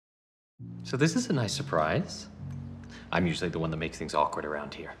So this is a nice surprise. I'm usually the one that makes things awkward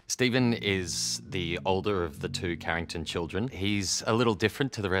around here. Stephen is the older of the two Carrington children. He's a little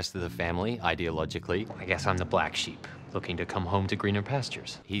different to the rest of the family, ideologically. I guess I'm the black sheep, looking to come home to greener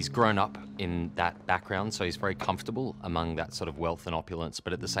pastures. He's grown up in that background, so he's very comfortable among that sort of wealth and opulence,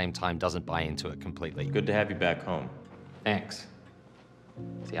 but at the same time doesn't buy into it completely. Good to have you back home. Thanks.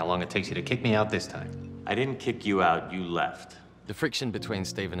 See how long it takes you to kick me out this time. I didn't kick you out, you left. The friction between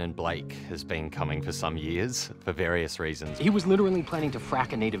Stephen and Blake has been coming for some years, for various reasons. He was literally planning to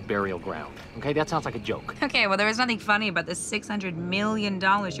frack a native burial ground. Okay, that sounds like a joke. Okay, well, there was nothing funny about the $600 million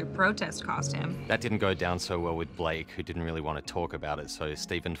your protest cost him. That didn't go down so well with Blake, who didn't really want to talk about it, so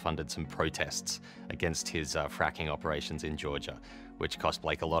Stephen funded some protests against his fracking operations in Georgia, which cost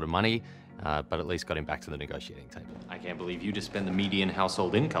Blake a lot of money, but at least got him back to the negotiating table. I can't believe you just spend the median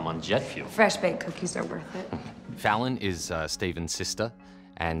household income on jet fuel. Fresh baked cookies are worth it. Fallon is Stephen's sister,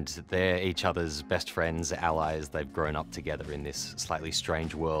 and they're each other's best friends, allies. They've grown up together in this slightly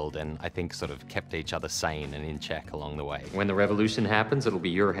strange world, and I think sort of kept each other sane and in check along the way. When the revolution happens, it'll be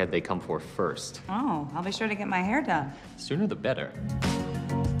your head they come for first. Oh, I'll be sure to get my hair done. Sooner the better.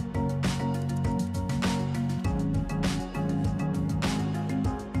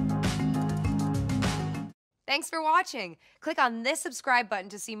 Thanks for watching. Click on this subscribe button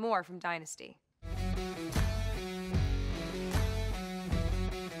to see more from Dynasty.